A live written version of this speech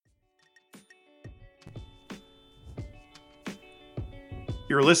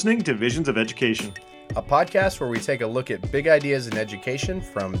You're listening to Visions of Education, a podcast where we take a look at big ideas in education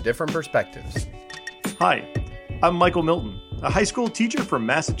from different perspectives. Hi, I'm Michael Milton, a high school teacher from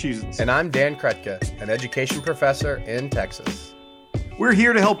Massachusetts. And I'm Dan Kretka, an education professor in Texas. We're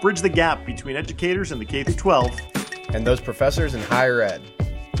here to help bridge the gap between educators in the K-12 and those professors in higher ed.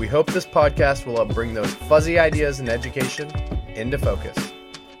 We hope this podcast will help bring those fuzzy ideas in education into focus.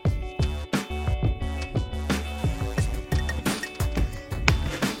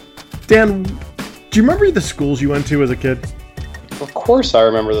 Dan, do you remember the schools you went to as a kid? Of course I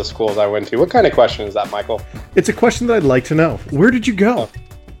remember the schools I went to. What kind of question is that, Michael? It's a question that I'd like to know. Where did you go?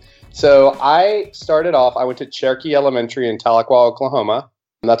 So I went to Cherokee Elementary in Tahlequah, Oklahoma.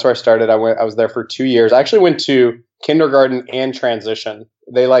 And that's where I started. I was there for 2 years. I actually went to kindergarten and transition.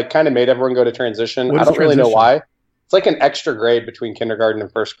 They kind of made everyone go to transition. I don't really know why. It's like an extra grade between kindergarten and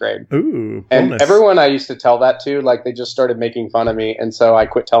first grade. Ooh, and bonus. Everyone I used to tell that to, they just started making fun of me. And so I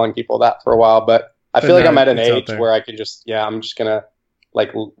quit telling people that for a while. But I feel like I'm at an age where I can just, I'm just going to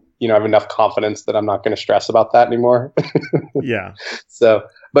have enough confidence that I'm not going to stress about that anymore. Yeah.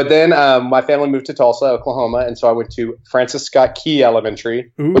 But then my family moved to Tulsa, Oklahoma. And so I went to Francis Scott Key Elementary,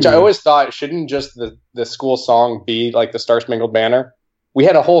 which I always thought shouldn't just the school song be like the Star Spangled Banner. We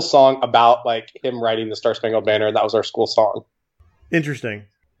had a whole song about him writing the Star Spangled Banner. And that was our school song. Interesting.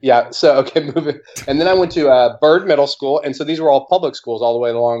 Yeah. So, okay, moving. And then I went to Bird Middle School. And so these were all public schools all the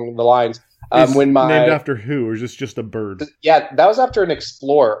way along the lines. Named after who, or is this just a bird? Yeah, that was after an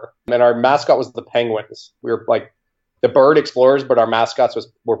explorer, and our mascot was the penguins. We were the bird explorers, but our mascots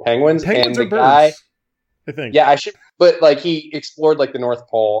were penguins. Penguins and are birds, I think. Yeah, but he explored the North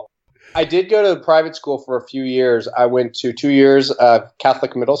Pole. I did go to private school for a few years. I went to 2 years of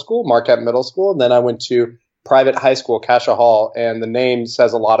Catholic middle school, Marquette Middle School, and then I went to private high school, Cascia Hall, and the name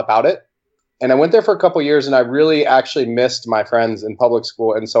says a lot about it. And I went there for a couple of years, and I really actually missed my friends in public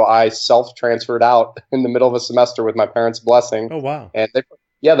school. And so I self-transferred out in the middle of a semester with my parents' blessing. Oh, wow. And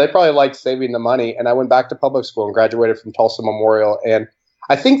they probably liked saving the money. And I went back to public school and graduated from Tulsa Memorial. And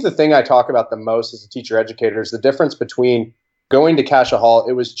I think the thing I talk about the most as a teacher educator is the difference between going to Cascia Hall.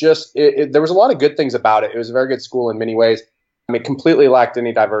 It was just, there was a lot of good things about it. It was a very good school in many ways. It completely lacked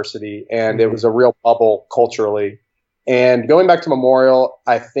any diversity, and it was a real bubble culturally. And going back to Memorial,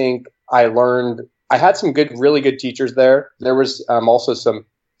 I think I had some really good teachers there. There was also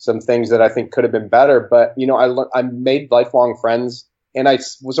some things that I think could have been better, but I made lifelong friends, and I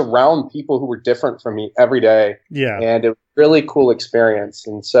was around people who were different from me every day. Yeah. And it was a really cool experience.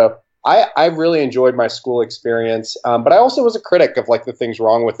 And so I really enjoyed my school experience. But I also was a critic of the things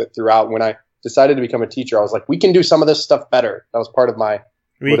wrong with it throughout. When I decided to become a teacher, I was like, we can do some of this stuff better. That was part of my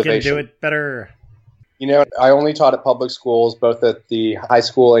motivation. We can do it better. I only taught at public schools, both at the high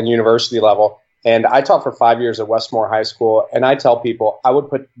school and university level. And I taught for 5 years at Westmore High School. And I tell people I would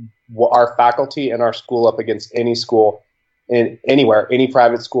put our faculty and our school up against any school anywhere, any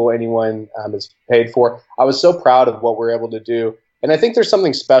private school anyone is paid for. I was so proud of what we're able to do. And I think there's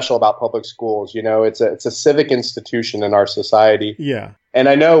something special about public schools. It's a civic institution in our society. Yeah. And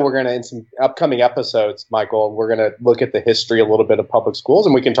I know we're going to, in some upcoming episodes, Michael, we're going to look at the history a little bit of public schools,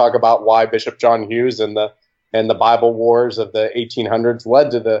 and we can talk about why Bishop John Hughes and the Bible wars of the 1800s led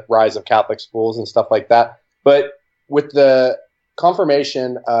to the rise of Catholic schools and stuff like that. But with the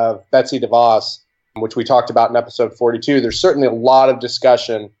confirmation of Betsy DeVos, which we talked about in episode 42, there's certainly a lot of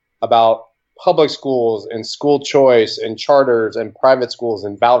discussion about public schools and school choice and charters and private schools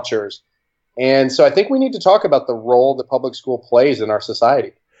and vouchers. And so I think we need to talk about the role that public school plays in our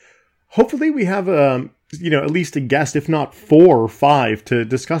society. Hopefully we have, at least a guest, if not 4 or 5, to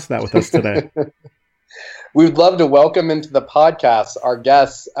discuss that with us today. We would love to welcome into the podcast our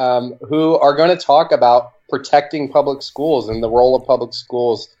guests who are going to talk about protecting public schools and the role of public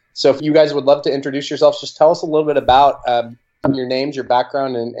schools. So if you guys would love to introduce yourselves, just tell us a little bit about your names, your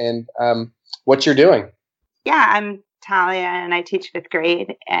background, and what you're doing. Yeah, I'm Talia, and I teach 5th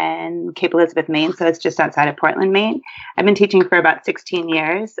grade in Cape Elizabeth, Maine, so it's just outside of Portland, Maine. I've been teaching for about 16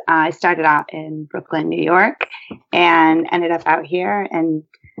 years. I started out in Brooklyn, New York, and ended up out here, and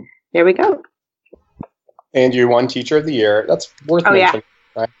there we go. And you won Teacher of the Year. That's worth mentioning.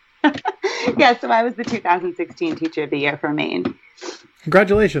 Yeah. Right? Yeah, so I was the 2016 Teacher of the Year for Maine.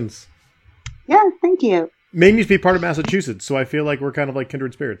 Congratulations. Yeah, thank you. Maine used to be part of Massachusetts, so I feel like we're kind of like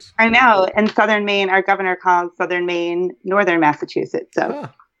kindred spirits. I know. And Southern Maine, our governor calls Southern Maine Northern Massachusetts. So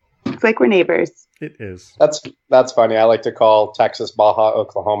It's like we're neighbors. It is. That's funny. I like to call Texas Baja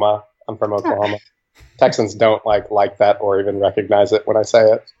Oklahoma. I'm from Oklahoma. Texans don't like that or even recognize it when I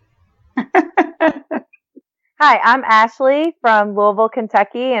say it. Hi, I'm Ashley from Louisville,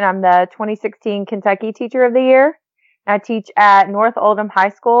 Kentucky, and I'm the 2016 Kentucky Teacher of the Year. I teach at North Oldham High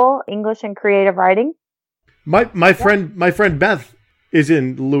School, English and Creative Writing. My friend Beth is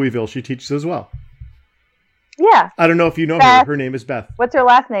in Louisville. She teaches as well. Yeah. I don't know if you know Beth. her. Her name is Beth. What's her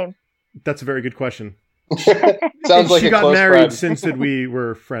last name? That's a very good question. Sounds like she a got close married friend. since that we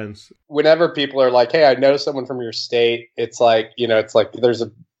were friends. Whenever people are like, "Hey, I know someone from your state," it's like there's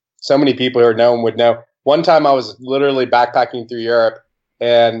so many people who no one would know. One time, I was literally backpacking through Europe,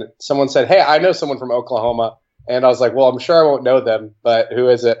 and someone said, "Hey, I know someone from Oklahoma," and I was like, "Well, I'm sure I won't know them, but who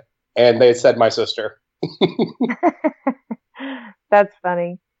is it?" And they said, "My sister." That's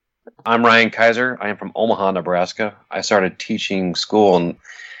funny. I'm Ryan Kaiser. I am from Omaha, Nebraska. I started teaching school in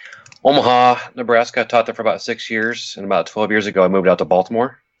Omaha, Nebraska. I taught there for about 6 years, and about 12 years ago, I moved out to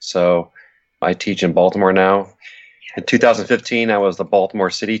Baltimore. So I teach in Baltimore now. In 2015, I was the Baltimore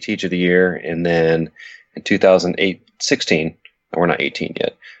City Teacher of the Year, and then in 2016, we're not 18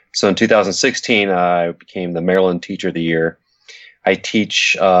 yet. So in 2016, I became the Maryland Teacher of the Year. I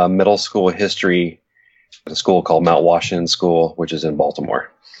teach middle school history at a school called Mount Washington School, which is in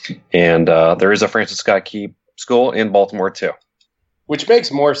Baltimore. And there is a Francis Scott Key School in Baltimore, too. Which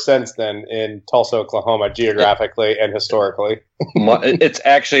makes more sense than in Tulsa, Oklahoma, geographically and historically. It's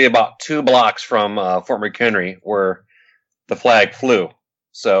actually about 2 blocks from Fort McHenry, where the flag flew.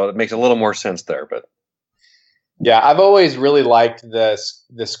 So it makes a little more sense there. But yeah, I've always really liked the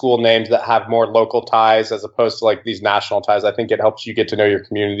school names that have more local ties as opposed to like these national ties. I think it helps you get to know your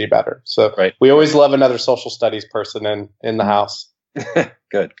community better. So right. We always love another social studies person in the house.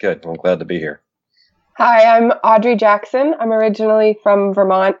 Good. I'm glad to be here. Hi, I'm Audrey Jackson. I'm originally from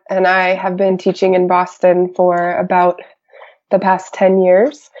Vermont, and I have been teaching in Boston for about the past 10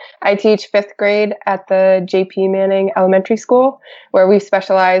 years. I teach 5th grade at the J.P. Manning Elementary School, where we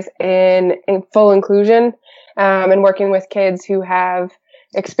specialize in full inclusion and working with kids who have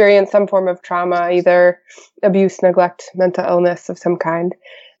experienced some form of trauma, either abuse, neglect, mental illness of some kind.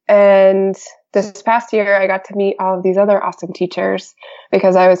 And this past year, I got to meet all of these other awesome teachers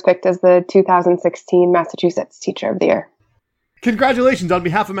because I was picked as the 2016 Massachusetts Teacher of the Year. Congratulations on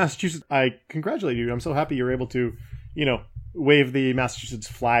behalf of Massachusetts. I congratulate you. I'm so happy you're able to, wave the Massachusetts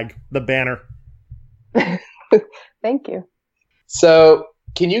flag, the banner. Thank you. So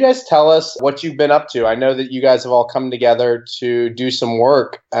can you guys tell us what you've been up to? I know that you guys have all come together to do some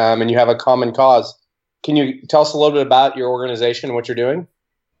work and you have a common cause. Can you tell us a little bit about your organization and what you're doing?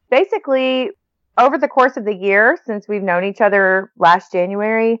 Basically, over the course of the year, since we've known each other last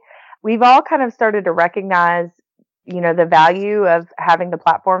January, we've all kind of started to recognize, the value of having the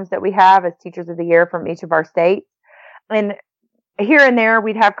platforms that we have as Teachers of the Year from each of our states. And here and there,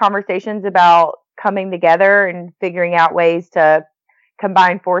 we'd have conversations about coming together and figuring out ways to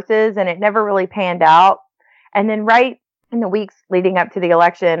combine forces, and it never really panned out. And then right in the weeks leading up to the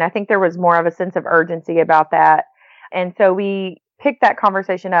election, I think there was more of a sense of urgency about that. And so we picked that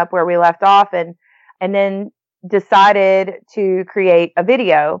conversation up where we left off and then decided to create a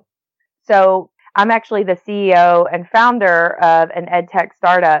video. So I'm actually the CEO and founder of an edtech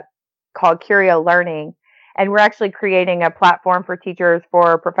startup called Curio Learning. And we're actually creating a platform for teachers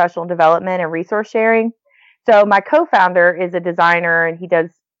for professional development and resource sharing. So my co-founder is a designer and he's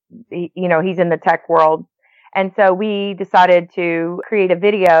in the tech world. And so we decided to create a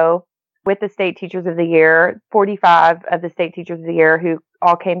video with the State Teachers of the Year, 45 of the State Teachers of the Year who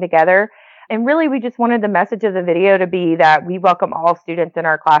all came together. And really, we just wanted the message of the video to be that we welcome all students in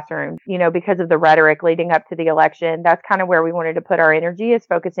our classrooms, because of the rhetoric leading up to the election. That's kind of where we wanted to put our energy, is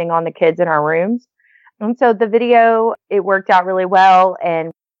focusing on the kids in our rooms. And so the video, it worked out really well.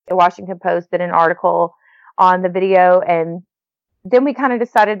 And the Washington Post did an article on the video. And then we kind of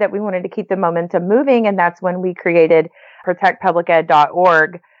decided that we wanted to keep the momentum moving. And that's when we created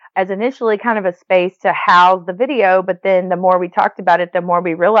protectpubliced.org as initially kind of a space to house the video. But then the more we talked about it, the more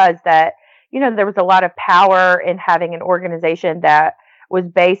we realized that, there was a lot of power in having an organization that was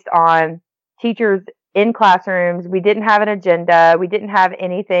based on teachers in classrooms. We didn't have an agenda. We didn't have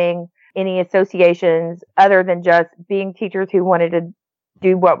any associations other than just being teachers who wanted to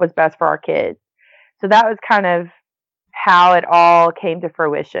do what was best for our kids. So that was kind of how it all came to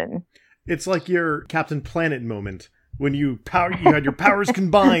fruition. It's like your Captain Planet moment when you had your powers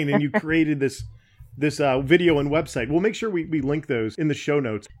combined and you created this video and website. We'll make sure we link those in the show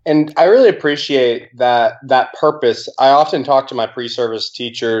notes. And I really appreciate that purpose. I often talk to my pre-service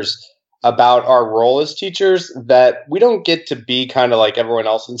teachers about our role as teachers, that we don't get to be kind of like everyone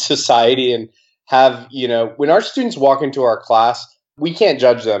else in society and have, when our students walk into our class, we can't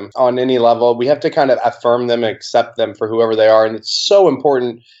judge them on any level. We have to kind of affirm them and accept them for whoever they are. And it's so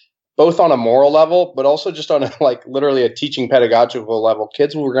important both on a moral level, but also just on like literally a teaching pedagogical level.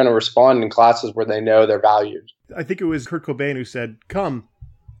 Kids were going to respond in classes where they know they're valued. I think it was Kurt Cobain who said, "Come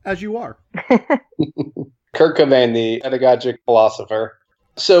as you are." Kurt Cobain, the pedagogic philosopher.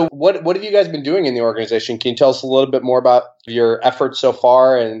 So what have you guys been doing in the organization? Can you tell us a little bit more about your efforts so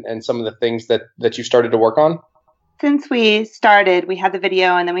far and some of the things that you started to work on? Since we started, we had the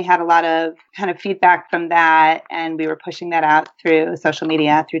video and then we had a lot of kind of feedback from that. And we were pushing that out through social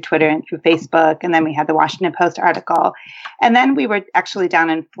media, through Twitter and through Facebook. And then we had the Washington Post article. And then we were actually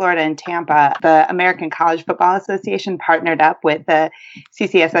down in Florida in Tampa. The American College Football Association partnered up with the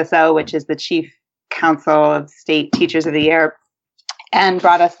CCSSO, which is the Chief Council of State Teachers of the Year, and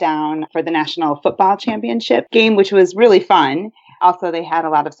brought us down for the National Football Championship game, which was really fun. Also, they had a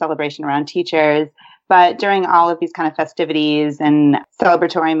lot of celebration around teachers. But during all of these kind of festivities and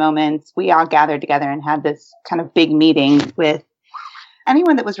celebratory moments, we all gathered together and had this kind of big meeting with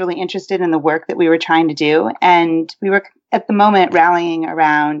anyone that was really interested in the work that we were trying to do. And we were at the moment rallying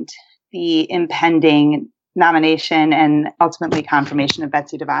around the impending nomination and ultimately confirmation of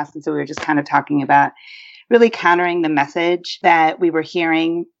Betsy DeVos. And so we were just kind of talking about really countering the message that we were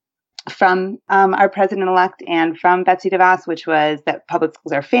hearing from our president-elect and from Betsy DeVos, which was that public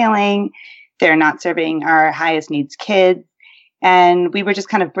schools are failing. They're not serving our highest needs kids. And we were just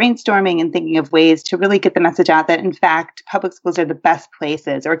kind of brainstorming and thinking of ways to really get the message out that, in fact, public schools are the best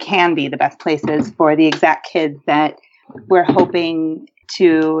places or can be the best places for the exact kids that we're hoping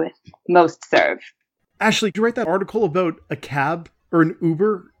to most serve. Ashley, did you write that article about a cab or an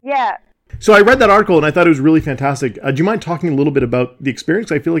Uber? Yeah. So I read that article and I thought it was really fantastic. Do you mind talking a little bit about the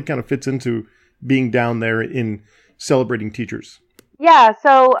experience? I feel like it kind of fits into being down there in celebrating teachers. Yeah,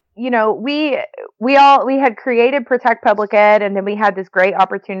 so, we had created Protect Public Ed, and then we had this great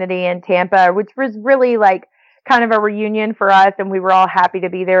opportunity in Tampa, which was really like kind of a reunion for us, and we were all happy to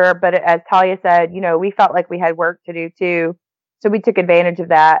be there. But as Talia said, we felt like we had work to do too, so we took advantage of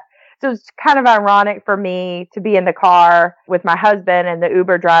that. So it's kind of ironic for me to be in the car with my husband and the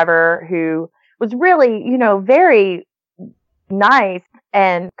Uber driver, who was really, very nice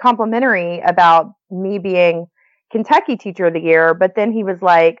and complimentary about me being Kentucky Teacher of the Year, but then he was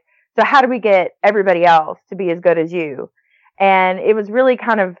like, so how do we get everybody else to be as good as you? And it was really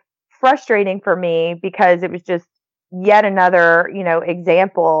kind of frustrating for me because it was just yet another,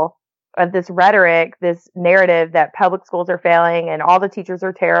 example of this rhetoric, this narrative that public schools are failing and all the teachers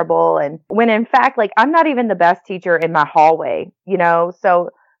are terrible. And when in fact, like, I'm not even the best teacher in my hallway, so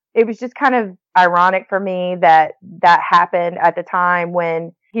it was just kind of ironic for me that happened at the time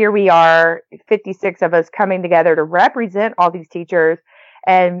when here we are, 56 of us coming together to represent all these teachers.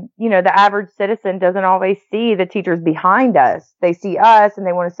 And, the average citizen doesn't always see the teachers behind us. They see us and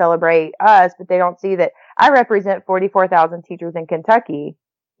they want to celebrate us, but they don't see that I represent 44,000 teachers in Kentucky,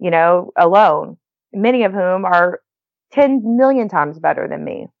 alone, many of whom are 10 million times better than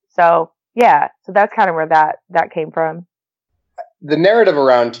me. So, yeah, so that's kind of where that came from. The narrative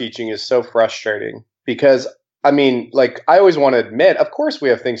around teaching is so frustrating because I always want to admit, of course we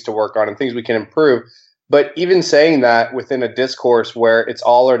have things to work on and things we can improve. But even saying that within a discourse where it's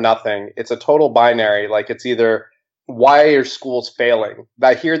all or nothing, it's a total binary. Like it's either why are schools failing?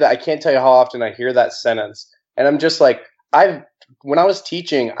 I hear that. I can't tell you how often I hear that sentence. And I'm just like, when I was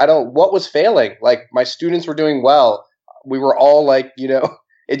teaching, what was failing? Like my students were doing well. We were all like,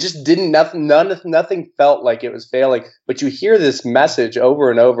 it just nothing felt like it was failing. But you hear this message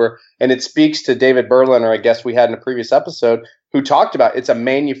over and over, and it speaks to David Berliner, I guess we had in a previous episode, who talked about it's a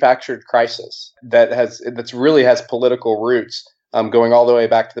manufactured crisis that really has political roots, going all the way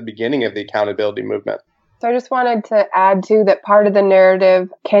back to the beginning of the accountability movement. So I just wanted to add too that part of the narrative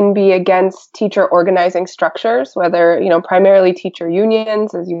can be against teacher organizing structures, whether, primarily teacher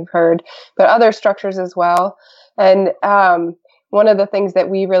unions, as you've heard, but other structures as well. And one of the things that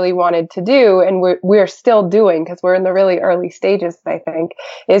we really wanted to do, and we're still doing because we're in the really early stages, I think,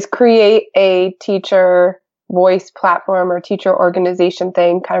 is create a teacher voice platform or teacher organization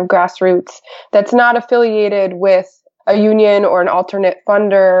thing, kind of grassroots, that's not affiliated with a union or an alternate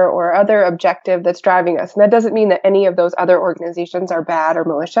funder or other objective that's driving us. And that doesn't mean that any of those other organizations are bad or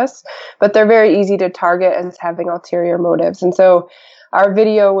malicious, but they're very easy to target as having ulterior motives. And so our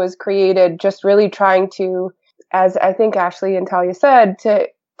video was created just really trying to, as I think Ashley and Talia said, to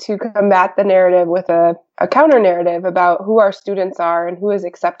combat the narrative with a counter narrative about who our students are and who is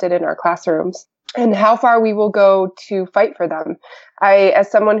accepted in our classrooms and how far we will go to fight for them. As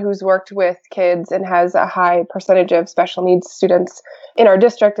someone who's worked with kids and has a high percentage of special needs students in our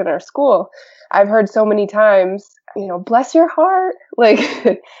district and our school, I've heard so many times, bless your heart, like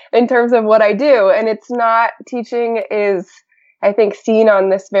in terms of what I do. And it's not, teaching is I think, seen on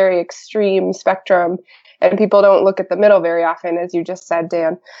this very extreme spectrum, and people don't look at the middle very often, as you just said,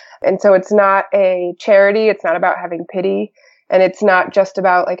 Dan. And so it's not a charity. It's not about having pity. And it's not just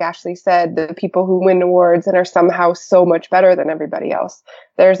about, like Ashley said, the people who win awards and are somehow so much better than everybody else.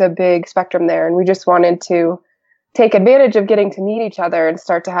 There's a big spectrum there. And we just wanted to take advantage of getting to meet each other and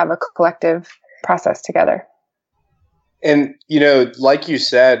start to have a collective process together. And, like you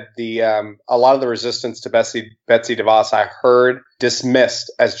said, a lot of the resistance to Betsy DeVos I heard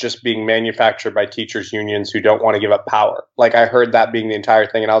dismissed as just being manufactured by teachers' unions who don't want to give up power. Like, I heard that being the entire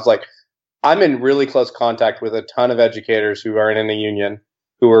thing. And I was like, I'm in really close contact with a ton of educators who aren't in a union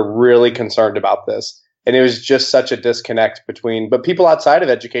who are really concerned about this. And it was just such a disconnect but people outside of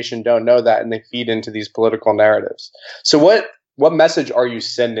education don't know that, and they feed into these political narratives. So what message are you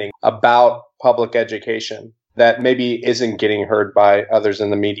sending about public education that maybe isn't getting heard by others in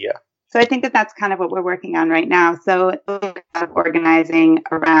the media? So I think that that's kind of what we're working on right now. So organizing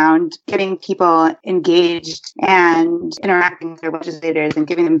around getting people engaged and interacting with their legislators and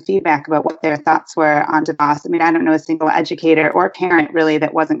giving them feedback about what their thoughts were on DeVos. I mean, I don't know a single educator or parent really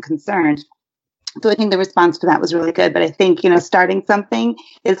that wasn't concerned. So I think the response to that was really good. But I think, starting something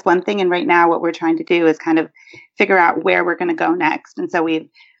is one thing. And right now what we're trying to do is kind of figure out where we're going to go next. And so we've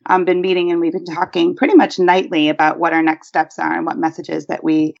been meeting and we've been talking pretty much nightly about what our next steps are and what messages that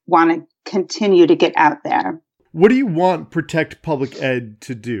we want to continue to get out there. What do you want Protect Public Ed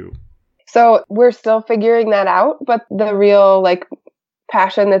to do? So we're still figuring that out, but the real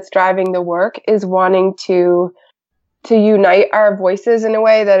passion that's driving the work is wanting to unite our voices in a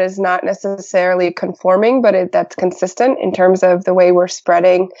way that is not necessarily conforming, but that's consistent in terms of the way we're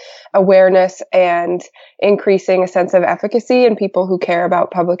spreading awareness and increasing a sense of efficacy in people who care about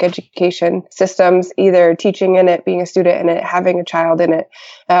public education systems, either teaching in it, being a student in it, having a child in it.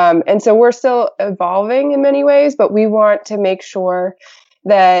 And so we're still evolving in many ways, but we want to make sure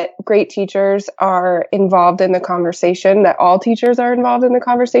that great teachers are involved in the conversation, that all teachers are involved in the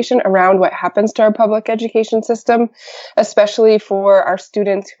conversation around what happens to our public education system, especially for our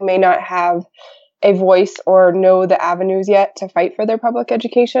students who may not have a voice or know the avenues yet to fight for their public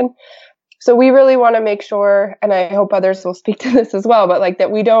education. So we really want to make sure, and I hope others will speak to this as well, but that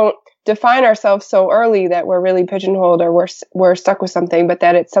we don't define ourselves so early that we're really pigeonholed or we're stuck with something, but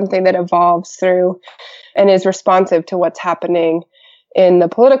that it's something that evolves through and is responsive to what's happening in the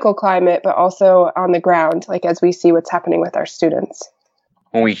political climate, but also on the ground, as we see what's happening with our students.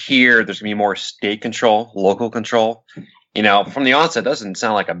 When we hear there's going to be more state control, local control, from the onset, it doesn't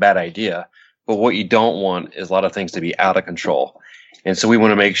sound like a bad idea, but what you don't want is a lot of things to be out of control. And so we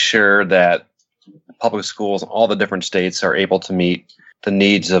want to make sure that public schools in all the different states are able to meet the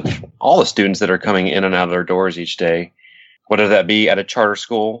needs of all the students that are coming in and out of their doors each day, whether that be at a charter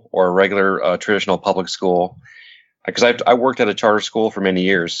school or a regular traditional public school. Because I worked at a charter school for many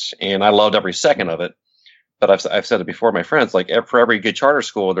years, and I loved every second of it. But I've said it before, my friends, for every good charter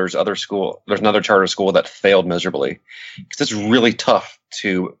school, there's another charter school that failed miserably. Because it's really tough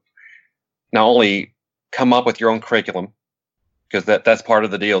to not only come up with your own curriculum, because that's part of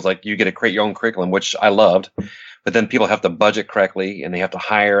the deal. Is you get to create your own curriculum, which I loved, but then people have to budget correctly, and they have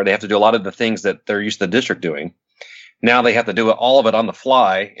to do a lot of the things that they're used to the district doing. Now they have to do all of it on the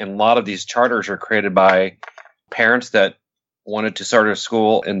fly, and a lot of these charters are created by parents that wanted to start a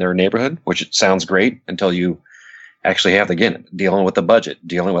school in their neighborhood, which it sounds great until you actually have to, again, dealing with the budget,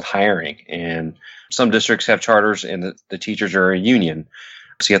 dealing with hiring. And some districts have charters and the teachers are a union.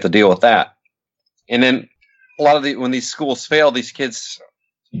 So you have to deal with that. And then a lot of when these schools fail, these kids,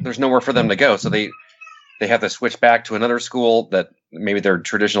 there's nowhere for them to go. So they have to switch back to another school that maybe their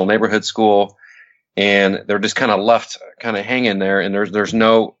traditional neighborhood school, and they're just kind of left kind of hanging there. And there's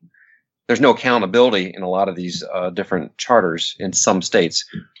no accountability in a lot of these different charters in some states.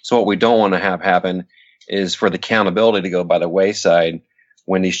 So what we don't want to have happen is for the accountability to go by the wayside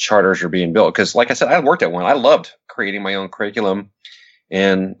when these charters are being built. Because like I said, I worked at one. I loved creating my own curriculum.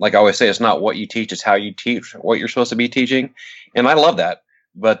 And like I always say, it's not what you teach, it's how you teach what you're supposed to be teaching. And I love that.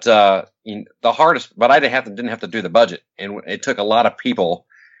 But the hardest, but I didn't have to do the budget. And it took a lot of people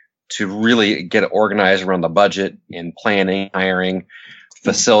to really get organized around the budget and planning, hiring,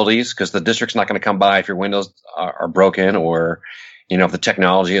 facilities, because the district's not going to come by if your windows are broken or, if the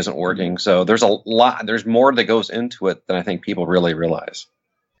technology isn't working. So there's more that goes into it than I think people really realize.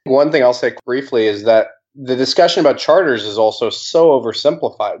 One thing I'll say briefly is that the discussion about charters is also so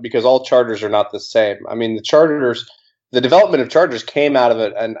oversimplified because all charters are not the same. I mean, the development of charters came out of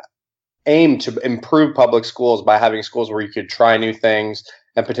an aim to improve public schools by having schools where you could try new things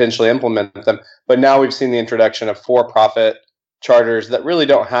and potentially implement them. But now we've seen the introduction of for-profit charters that really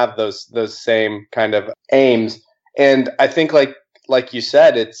don't have those same kind of aims. And I think like you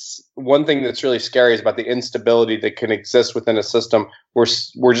said, it's one thing that's really scary is about the instability that can exist within a system where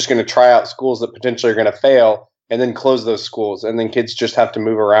we're just going to try out schools that potentially are going to fail and then close those schools, and then kids just have to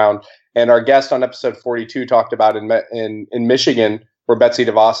move around. And our guest on episode 42 talked about in Michigan, where Betsy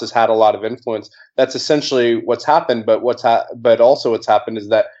DeVos has had a lot of influence. That's essentially what's happened. But but also what's happened is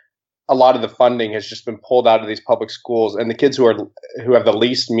that a lot of the funding has just been pulled out of these public schools, and the kids who have the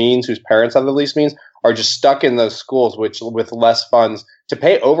least means, whose parents have the least means, are just stuck in those schools, which with less funds to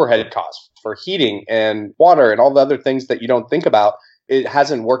pay overhead costs for heating and water and all the other things that you don't think about. It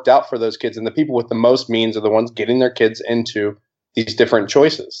hasn't worked out for those kids, and the people with the most means are the ones getting their kids into these different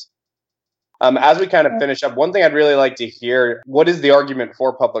choices. As we kind of finish up, one thing I'd really like to hear, what is the argument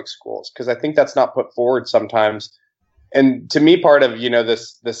for public schools? Because I think that's not put forward sometimes. And to me, part of,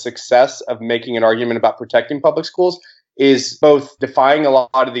 the success of making an argument about protecting public schools is both defying a lot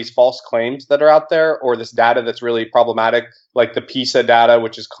of these false claims that are out there, or this data that's really problematic, like the PISA data,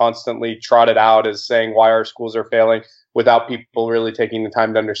 which is constantly trotted out as saying why our schools are failing, without people really taking the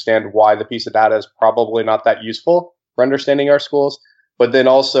time to understand why the PISA data is probably not that useful for understanding our schools. But then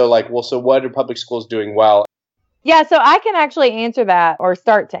also so what are public schools doing well? Yeah, so I can actually answer that, or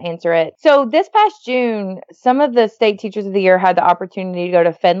start to answer it. So this past June, some of the state teachers of the year had the opportunity to go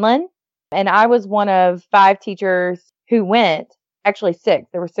to Finland. And I was one of 5 teachers who went, actually 6.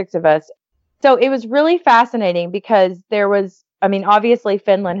 There were 6 of us. So it was really fascinating because obviously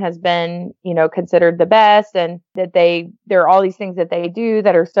Finland has been, considered the best, and that there are all these things that they do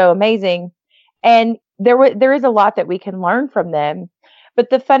that are so amazing. And there is a lot that we can learn from them. But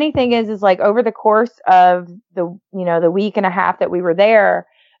the funny thing is like over the course of the week and a half that we were there,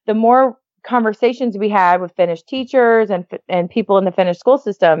 the more conversations we had with Finnish teachers and people in the Finnish school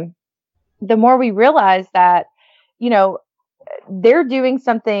system, the more we realized that, they're doing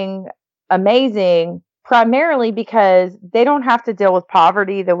something amazing primarily because they don't have to deal with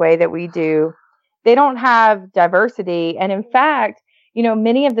poverty the way that we do. They don't have diversity. And in fact,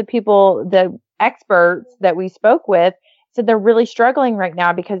 many of the people, the experts that we spoke with, said they're really struggling right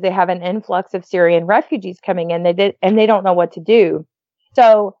now because they have an influx of Syrian refugees coming in. They don't know what to do.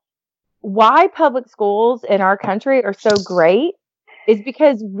 So why public schools in our country are so great is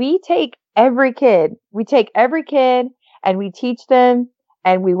because we take every kid and we teach them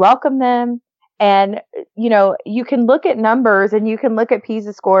and we welcome them. And, you can look at numbers and you can look at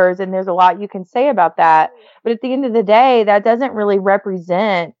PISA scores, and there's a lot you can say about that. But at the end of the day, that doesn't really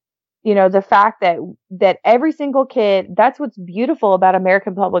represent the fact that every single kid, that's what's beautiful about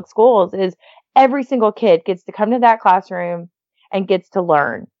American public schools, is every single kid gets to come to that classroom and gets to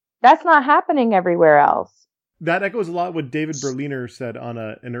learn. That's not happening everywhere else. That echoes a lot what David Berliner said on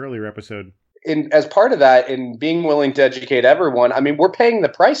an earlier episode. As part of that, in being willing to educate everyone, we're paying the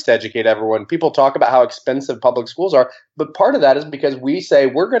price to educate everyone. People talk about how expensive public schools are, but part of that is because we say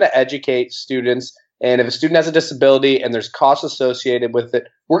we're going to educate students. And if a student has a disability and there's costs associated with it,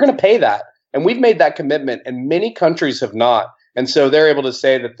 we're going to pay that. And we've made that commitment, and many countries have not. And so they're able to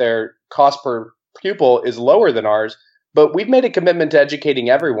say that their cost per pupil is lower than ours. But we've made a commitment to educating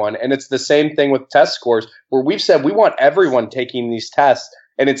everyone. And it's the same thing with test scores, where we've said we want everyone taking these tests.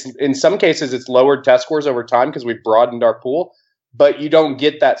 And it's in some cases, it's lowered test scores over time because we've broadened our pool. But you don't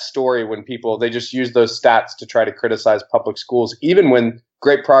get that story when they just use those stats to try to criticize public schools, even when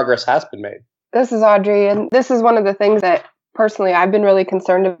great progress has been made. This is Audrey, and this is one of the things that personally I've been really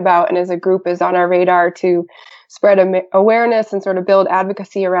concerned about, and as a group is on our radar to spread awareness and sort of build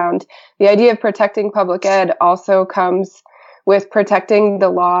advocacy around. The idea of protecting public ed also comes with protecting the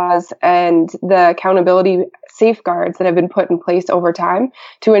laws and the accountability safeguards that have been put in place over time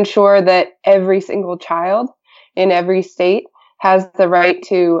to ensure that every single child in every state has the right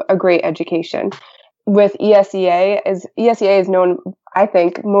to a great education. With ESEA is known, I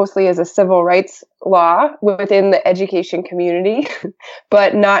think, mostly as a civil rights law within the education community,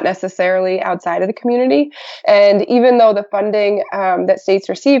 but not necessarily outside of the community. And even though the funding that states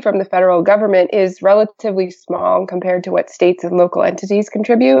receive from the federal government is relatively small compared to what states and local entities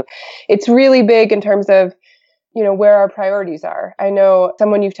contribute, it's really big in terms of, where our priorities are. I know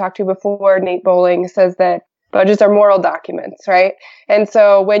someone you've talked to before, Nate Bowling, says that budgets are moral documents, right? And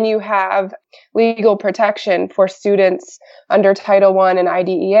so when you have legal protection for students under Title I and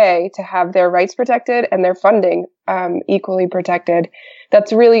IDEA to have their rights protected and their funding equally protected,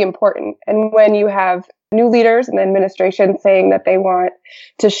 that's really important. And when you have new leaders in the administration saying that they want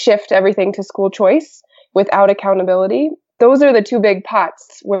to shift everything to school choice without accountability, those are the two big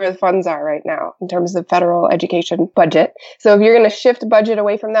pots where the funds are right now in terms of federal education budget. So if you're going to shift budget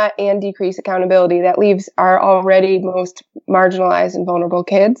away from that and decrease accountability, that leaves our already most marginalized and vulnerable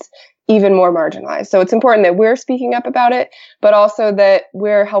kids even more marginalized. So it's important that we're speaking up about it, but also that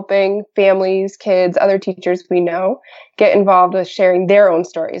we're helping families, kids, other teachers we know get involved with sharing their own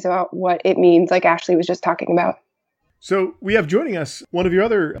stories about what it means, like Ashley was just talking about. So we have joining us one of your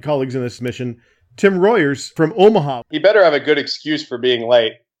other colleagues in this mission, Tim Royers from Omaha. You better have a good excuse for being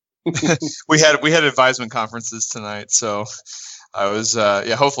late. We had advisement conferences tonight, so I was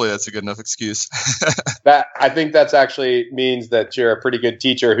hopefully that's a good enough excuse. That I think that's actually means that you're a pretty good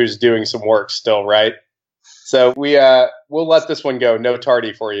teacher who's doing some work still, right? So we'll let this one go. No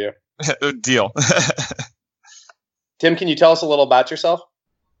tardy for you. Deal. Tim, can you tell us a little about yourself?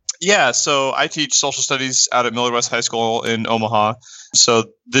 Yeah, so I teach social studies out at Millard West High School in Omaha. So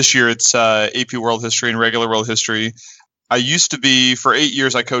this year it's AP World History and regular World History. I used to be, for 8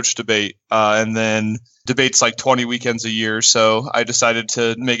 years, I coached debate, and then debate's like 20 weekends a year. So I decided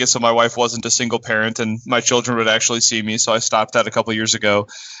to make it so my wife wasn't a single parent and my children would actually see me. So I stopped that a couple years ago.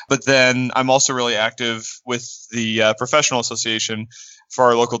 But then I'm also really active with the professional association for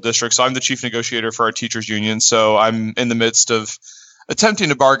our local district. So I'm the chief negotiator for our teachers union. So I'm in the midst of attempting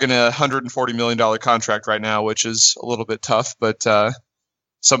to bargain a $140 million contract right now, which is a little bit tough, but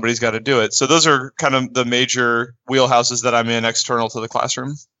somebody's got to do it. So those are kind of the major wheelhouses that I'm in external to the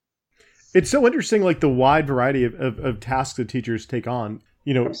classroom. It's so interesting, like the wide variety of tasks that teachers take on.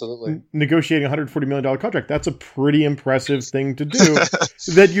 You know, Absolutely. Negotiating a $140 million contract, that's a pretty impressive thing to do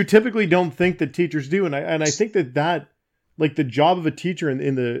that you typically don't think that teachers do. And I think that like the job of a teacher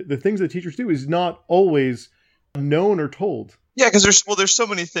and the things that teachers do is not always known or told. Yeah, because there's so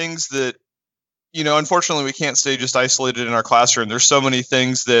many things that, you know, unfortunately we can't stay just isolated in our classroom. There's so many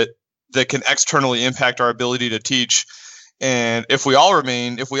things that can externally impact our ability to teach. And if we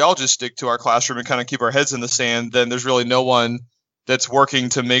all just stick to our classroom and kind of keep our heads in the sand, then there's really no one that's working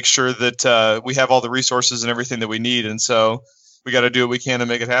to make sure that we have all the resources and everything that we need. And so we got to do what we can to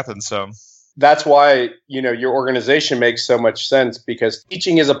make it happen. So that's why, you know, your organization makes so much sense, because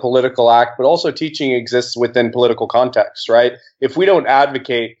teaching is a political act, but also teaching exists within political context, right? If we don't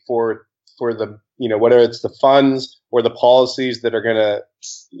advocate for the, you know, whether it's the funds or the policies that are going to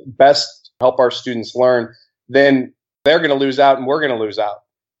best help our students learn, then they're going to lose out and we're going to lose out.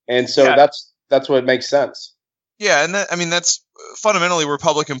 And so that's what makes sense. Yeah. And that's fundamentally, we're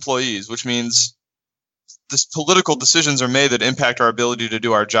public employees, which means this political decisions are made that impact our ability to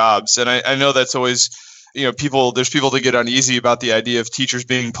do our jobs. And I know that's always, you know, there's people that get uneasy about the idea of teachers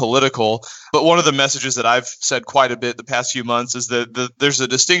being political. But one of the messages that I've said quite a bit the past few months is that there's a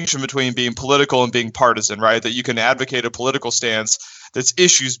distinction between being political and being partisan, right? That you can advocate a political stance that's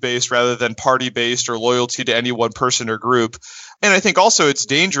issues-based rather than party-based or loyalty to any one person or group. And I think also it's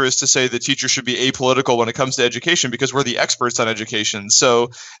dangerous to say that teachers should be apolitical when it comes to education, because we're the experts on education.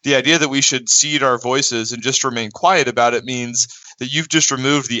 So the idea that we should cede our voices and just remain quiet about it means that you've just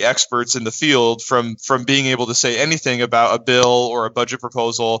removed the experts in the field from being able to say anything about a bill or a budget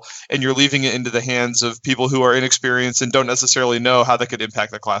proposal, and you're leaving it into the hands of people who are inexperienced and don't necessarily know how that could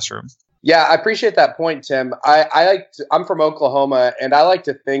impact the classroom. Yeah, I appreciate that point, Tim. I'm from Oklahoma, and I like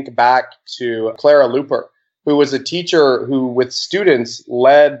to think back to Clara Luper, who was a teacher who, with students,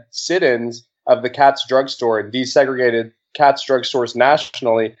 led sit-ins of the Katz drugstore and desegregated Katz drugstores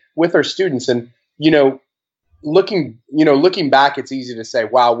nationally with her students. And, looking back, it's easy to say,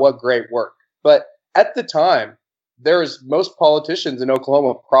 wow, what great work. But at the time, most politicians in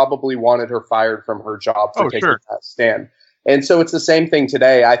Oklahoma probably wanted her fired from her job for taking that stand. And so it's the same thing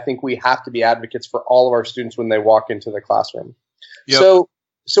today. I think we have to be advocates for all of our students when they walk into the classroom. Yep.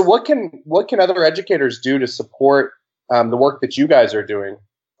 So what can other educators do to support the work that you guys are doing?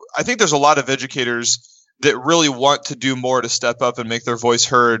 I think there's a lot of educators that really want to do more to step up and make their voice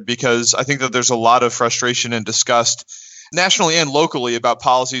heard, because I think that there's a lot of frustration and disgust nationally and locally about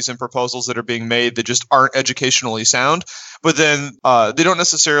policies and proposals that are being made that just aren't educationally sound. But then they don't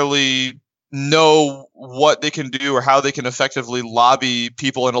necessarily know what they can do or how they can effectively lobby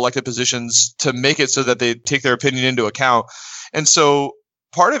people in elected positions to make it so that they take their opinion into account. And so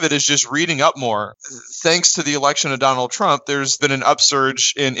part of it is just reading up more. Thanks to the election of Donald Trump, there's been an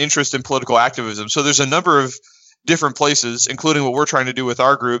upsurge in interest in political activism. So there's a number of different places, including what we're trying to do with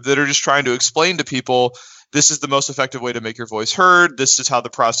our group, that are just trying to explain to people, this is the most effective way to make your voice heard. This is how the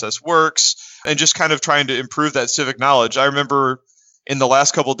process works, and just kind of trying to improve that civic knowledge. I remember in the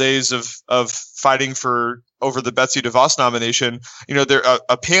last couple of days of fighting over the Betsy DeVos nomination,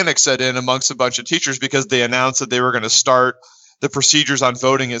 a panic set in amongst a bunch of teachers because they announced that they were going to start the procedures on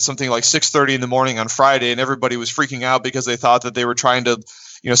voting at something like 6:30 in the morning on Friday, and everybody was freaking out because they thought that they were trying to,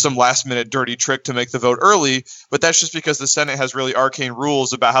 some last minute dirty trick to make the vote early. But that's just because the Senate has really arcane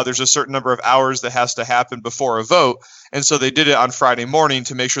rules about how there's a certain number of hours that has to happen before a vote. And so they did it on Friday morning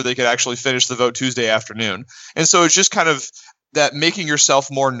to make sure they could actually finish the vote Tuesday afternoon. And so it's just kind of that making yourself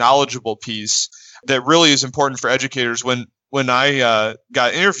more knowledgeable piece that really is important for educators. When I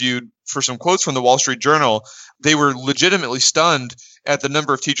got interviewed for some quotes from the Wall Street Journal, they were legitimately stunned at the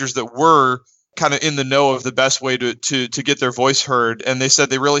number of teachers that were kind of in the know of the best way to get their voice heard. And they said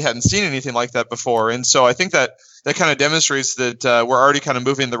they really hadn't seen anything like that before. And so I think that kind of demonstrates that we're already kind of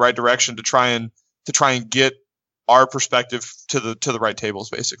moving in the right direction to try and get our perspective to the right tables,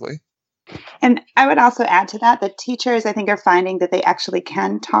 basically. And I would also add to that teachers, I think, are finding that they actually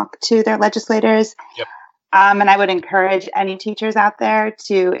can talk to their legislators. Yep. And I would encourage any teachers out there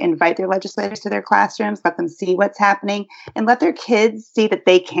to invite their legislators to their classrooms, let them see what's happening, and let their kids see that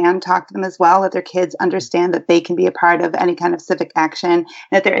they can talk to them as well. Let their kids understand that they can be a part of any kind of civic action, and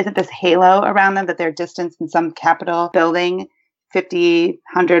that there isn't this halo around them, that they're distanced in some Capitol building 50,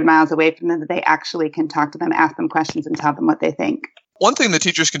 100 miles away from them, that they actually can talk to them, ask them questions, and tell them what they think. One thing that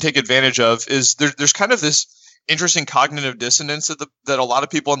teachers can take advantage of is there's kind of this interesting cognitive dissonance that a lot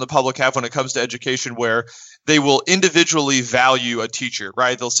of people in the public have when it comes to education, where they will individually value a teacher,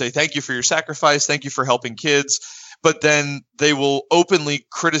 right? They'll say, thank you for your sacrifice, thank you for helping kids. But then they will openly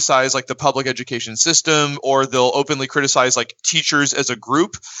criticize like the public education system, or they'll openly criticize like teachers as a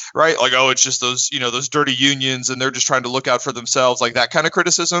group, right? Like, oh, it's just those dirty unions and they're just trying to look out for themselves, like that kind of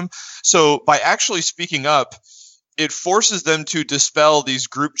criticism. So by actually speaking up, it forces them to dispel these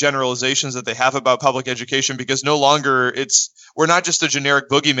group generalizations that they have about public education, because no longer we're not just a generic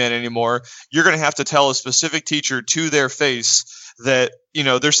boogeyman anymore. You're going to have to tell a specific teacher to their face that,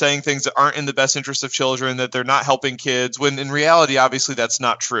 they're saying things that aren't in the best interest of children, that they're not helping kids, when in reality, obviously that's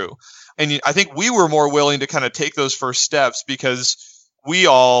not true. And I think we were more willing to kind of take those first steps because we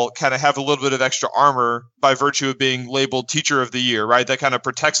all kind of have a little bit of extra armor by virtue of being labeled Teacher of the Year, right? That kind of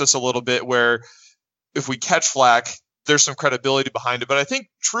protects us a little bit, where if we catch flack, there's some credibility behind it. But I think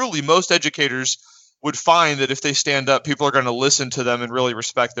truly most educators would find that if they stand up, people are going to listen to them and really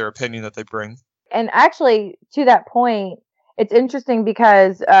respect their opinion that they bring. And actually, to that point, it's interesting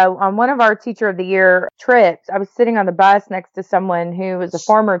because on one of our Teacher of the Year trips, I was sitting on the bus next to someone who was a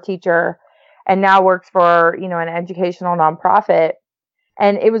former teacher and now works for, an educational nonprofit.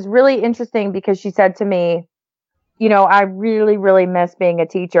 And it was really interesting because she said to me, I really, really miss being a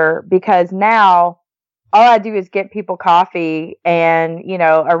teacher, because now all I do is get people coffee and,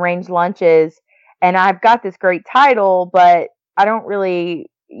 arrange lunches. And I've got this great title, but I don't really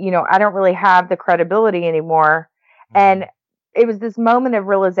have the credibility anymore. And it was this moment of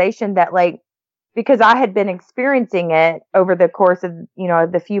realization that, because I had been experiencing it over the course of,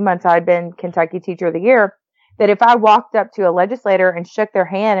 the few months I'd been Kentucky Teacher of the Year, that if I walked up to a legislator and shook their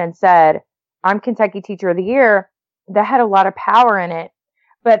hand and said, I'm Kentucky Teacher of the Year, that had a lot of power in it.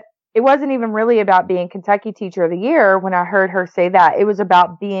 But it wasn't even really about being Kentucky Teacher of the Year when I heard her say that. It was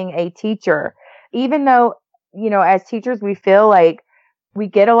about being a teacher. Even though, as teachers, we feel like we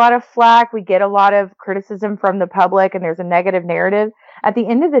get a lot of flack, we get a lot of criticism from the public, and there's a negative narrative. At the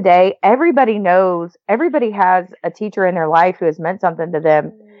end of the day, everybody knows, everybody has a teacher in their life who has meant something to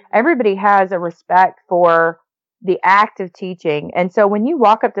them. Everybody has a respect for the act of teaching. And so when you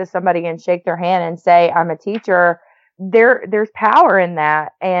walk up to somebody and shake their hand and say, I'm a teacher, there's power in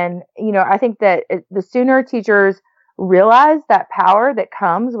that. And, I think that the sooner teachers realize that power that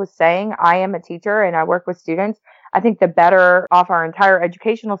comes with saying, I am a teacher and I work with students, I think the better off our entire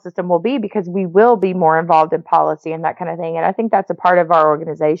educational system will be, because we will be more involved in policy and that kind of thing. And I think that's a part of our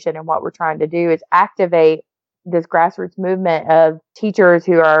organization, and what we're trying to do is activate this grassroots movement of teachers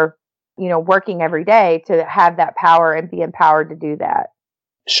who are, working every day to have that power and be empowered to do that.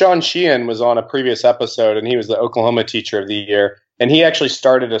 Sean Sheehan was on a previous episode, and he was the Oklahoma Teacher of the Year. And he actually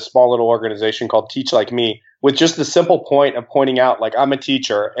started a small little organization called Teach Like Me, with just the simple point of pointing out, I'm a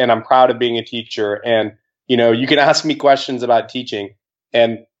teacher and I'm proud of being a teacher. And, you can ask me questions about teaching.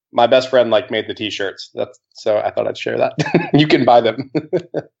 And my best friend made the t-shirts. So I thought I'd share that. You can buy them.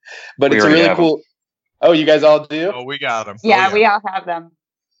 But it's really cool. Oh, you guys all do? Oh, we got them. Yeah, we all have them.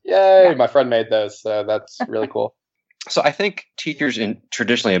 Yay. Yeah. My friend made those. So that's really cool. So I think teachers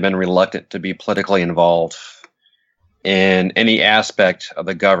traditionally have been reluctant to be politically involved in any aspect of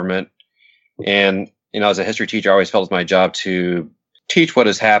the government. And, as a history teacher, I always felt it was my job to teach what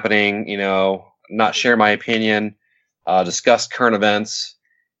is happening, not share my opinion, discuss current events.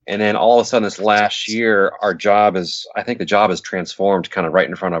 And then all of a sudden this last year, I think the job is transformed kind of right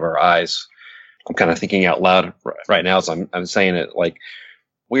in front of our eyes. I'm kind of thinking out loud right now as I'm saying it.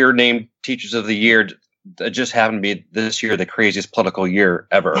 We were named Teachers of the Year it just happened to be this year the craziest political year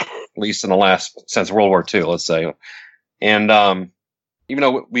ever, at least in the last since World War II, let's say. And even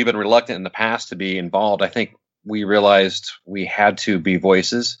though we've been reluctant in the past to be involved, I think we realized we had to be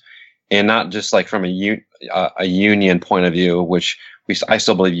voices, and not just like from a union point of view, which I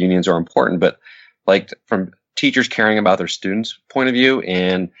still believe unions are important, but like from teachers caring about their students' point of view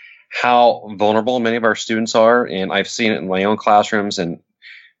and how vulnerable many of our students are. And I've seen it in my own classrooms, and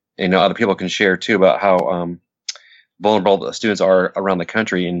other people can share too about how vulnerable the students are around the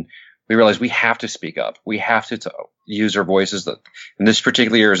country. And we realize we have to speak up. We have to use our voices. In this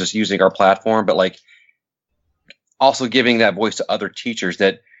particular year is just using our platform, but like also giving that voice to other teachers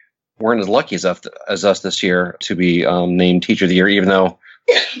that weren't as lucky as us this year to be named Teacher of the Year, even though,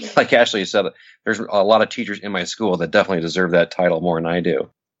 like Ashley said, there's a lot of teachers in my school that definitely deserve that title more than I do.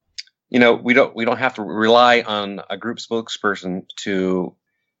 We don't have to rely on a group spokesperson to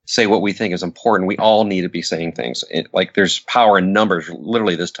say what we think is important. We all need to be saying things. Like there's power in numbers,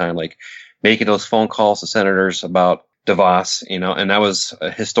 literally this time, like making those phone calls to senators about DeVos, and that was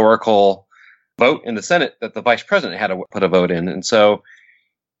a historical vote in the Senate that the vice president had to put a vote in. And so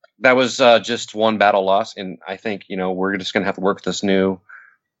that was just one battle lost. And I think, we're just going to have to work with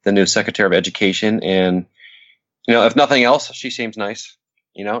the new Secretary of Education. And, if nothing else, she seems nice.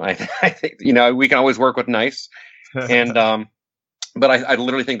 I think, we can always work with nice. And, but I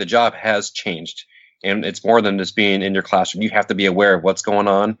literally think the job has changed, and it's more than just being in your classroom. You have to be aware of what's going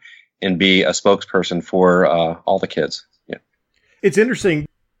on and be a spokesperson for all the kids. Yeah. It's interesting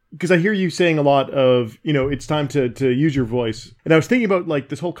because I hear you saying a lot of, it's time to use your voice. And I was thinking about like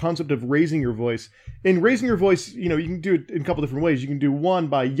this whole concept of raising your voice. And raising your voice, you can do it in a couple different ways. You can do one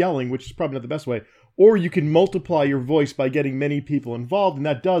by yelling, which is probably not the best way, or you can multiply your voice by getting many people involved. And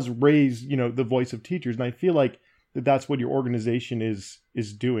that does raise, the voice of teachers. And I feel like that's what your organization is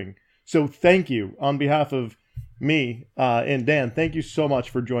doing. So thank you on behalf of me and Dan. Thank you so much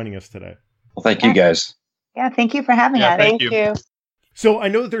for joining us today. Well, thank you guys. Yeah, thank you for having us. Thank you. So I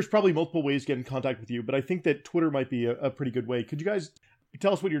know that there's probably multiple ways to get in contact with you, but I think that Twitter might be a pretty good way. Could you guys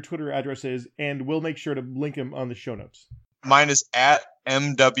tell us what your Twitter address is, and we'll make sure to link them on the show notes. Mine is at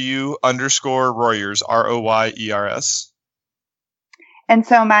MW_Royers, ROYERS. And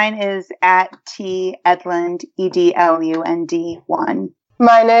so mine is at T Edlund, EDLUND 1.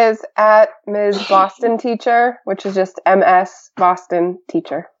 Mine is at Ms. Boston Teacher, which is just MS Boston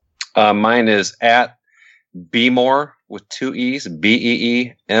Teacher. Mine is at Beemore with 2 E's,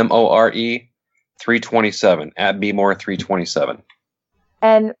 BEEMORE 327, at Beemore 327.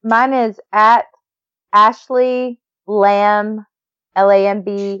 And mine is at Ashley Lamb,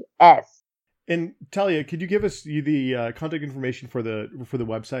 LAMBS. And Talia, could you give us the contact information for the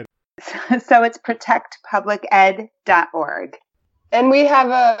website? So it's protectpubliced.org. And we have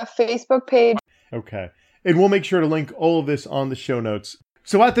a Facebook page. Okay. And we'll make sure to link all of this on the show notes.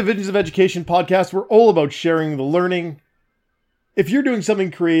 So at the Visions of Education podcast, we're all about sharing the learning. If you're doing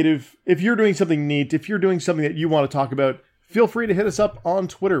something creative, if you're doing something neat, if you're doing something that you want to talk about, feel free to hit us up on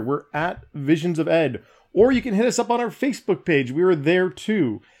Twitter. We're at Visions of Ed. Or you can hit us up on our Facebook page. We are there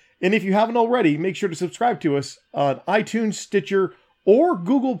too. And if you haven't already, make sure to subscribe to us on iTunes, Stitcher, or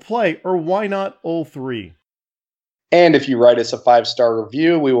Google Play, or why not all three. And if you write us a 5-star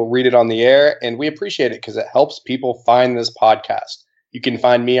review, we will read it on the air, and we appreciate it because it helps people find this podcast. You can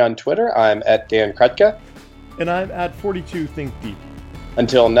find me on Twitter. I'm at Dan Kretka. And I'm at 42 Think Deep.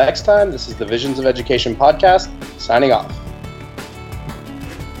 Until next time, this is the Visions of Education podcast, signing off.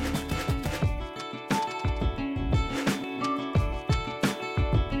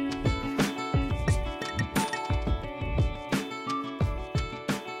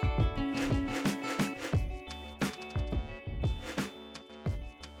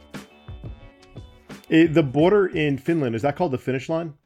 The border in Finland, is that called the finish line?